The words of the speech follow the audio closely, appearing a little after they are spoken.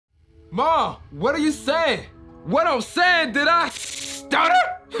Mom, what are you saying? What I'm saying, did I stutter?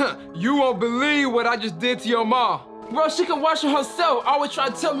 You won't believe what I just did to your mom. Bro, she can wash it herself. Always try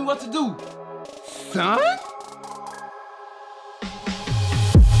to tell me what to do. Son?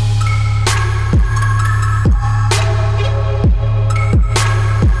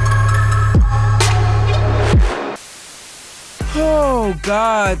 Oh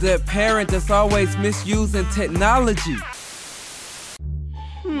God, that parent that's always misusing technology.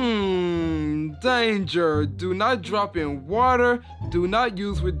 Danger. Do not drop in water, do not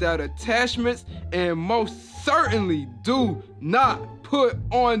use without attachments, and most certainly do not put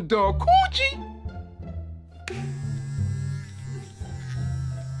on the coochie.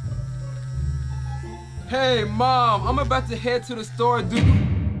 Hey Mom, I'm about to head to the store, dude.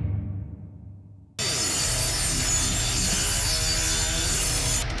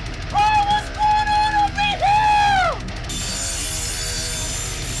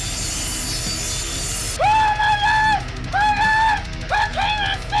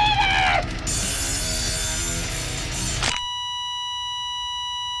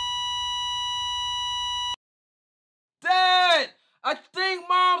 I think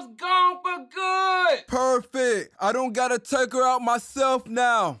Mom's gone for good! Perfect! I don't gotta take her out myself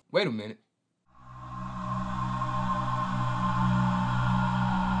now. Wait a minute.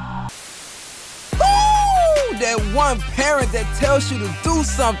 Ooh, that one parent that tells you to do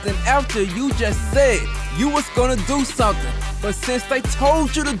something after you just said you was gonna do something. But since they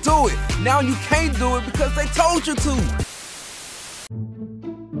told you to do it, now you can't do it because they told you to.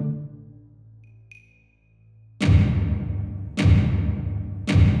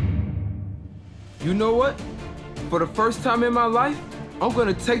 You know what? For the first time in my life, I'm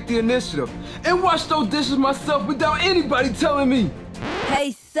gonna take the initiative and wash those dishes myself without anybody telling me.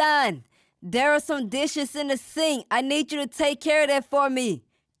 Hey, son, there are some dishes in the sink. I need you to take care of that for me.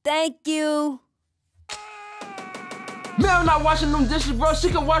 Thank you. Man, I'm not washing them dishes, bro.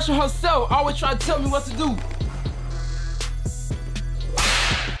 She can wash it herself. Always try to tell me what to do.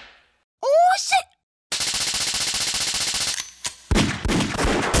 Oh, shit!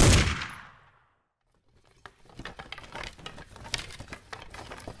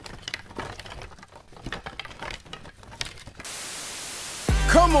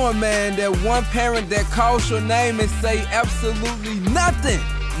 Come on, man, that one parent that calls your name and say absolutely nothing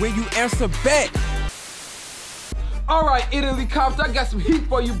when you answer back. All right, Italy cops, I got some heat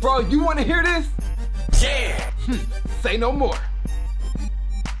for you, bro. You wanna hear this? Yeah. Say no more.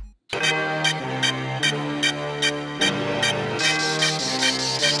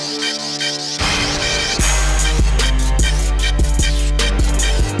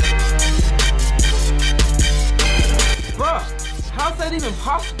 How's that even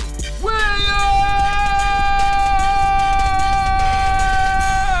possible? William!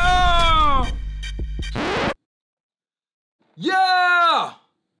 Yeah!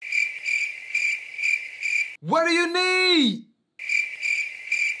 What do you need?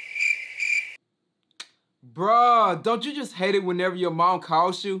 Bruh, don't you just hate it whenever your mom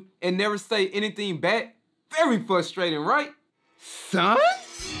calls you and never say anything back? Very frustrating, right? Son?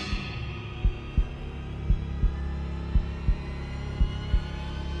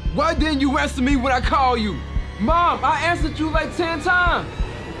 Why didn't you answer me when I call you? Mom, I answered you like 10 times.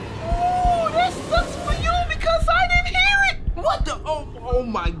 Ooh, that sucks for you because I didn't hear it. What the? Oh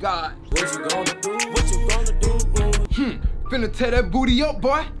my God. What you gonna do? What you gonna do? Finna tear that booty up,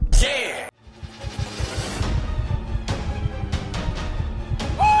 boy. Yeah.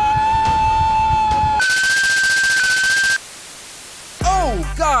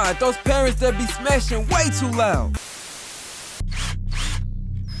 Oh God, those parents that be smashing way too loud.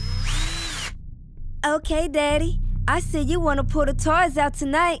 Okay, Daddy. I see you want to pull the toys out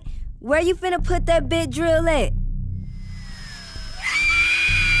tonight. Where you finna put that big drill at?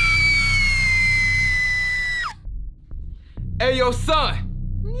 Hey, yo,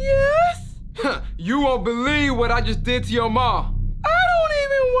 son. Yes? You won't believe what I just did to your mom. I don't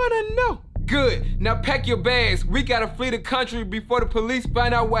even want to know. Good. Now pack your bags. We gotta flee the country before the police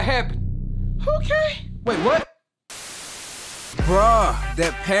find out what happened. Okay. Wait, what? Bruh,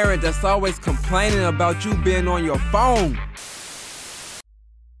 that parent that's always complaining about you being on your phone.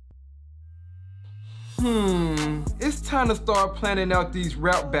 It's time to start planning out these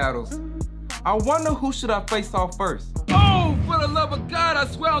rap battles. I wonder who should I face off first? Oh, for the love of God, I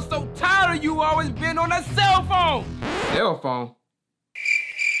swear I'm so tired of you always being on that cell phone. Cell phone?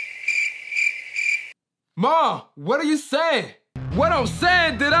 Mom, what are you saying? What I'm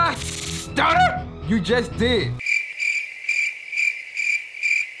saying, did I stutter? You just did.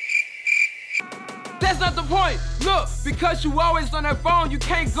 That's not the point. Look, because you always on that phone, you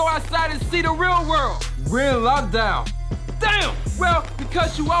can't go outside and see the real world. We're in lockdown. Damn! Well,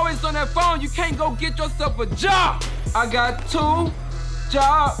 because you always on that phone, you can't go get yourself a job. I got 2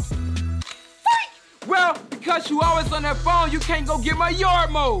 jobs. Freak! Well, because you always on that phone, you can't go get my yard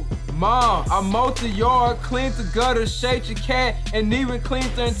mowed. Mom, I mowed the yard, cleaned the gutter, shaved your cat, and even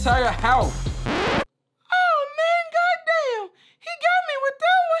cleaned the entire house. Oh man, goddamn! He got me with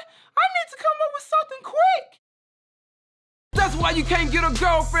that one. I need to come up with something quick. That's why you can't get a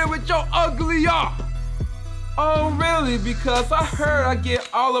girlfriend with your ugly eye. Oh really? Because I heard I get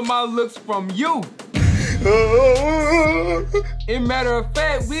all of my looks from you. In matter of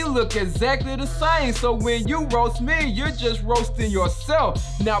fact, we look exactly the same. So when you roast me, you're just roasting yourself.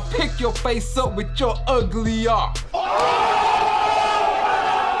 Now pick your face up with your ugly eye.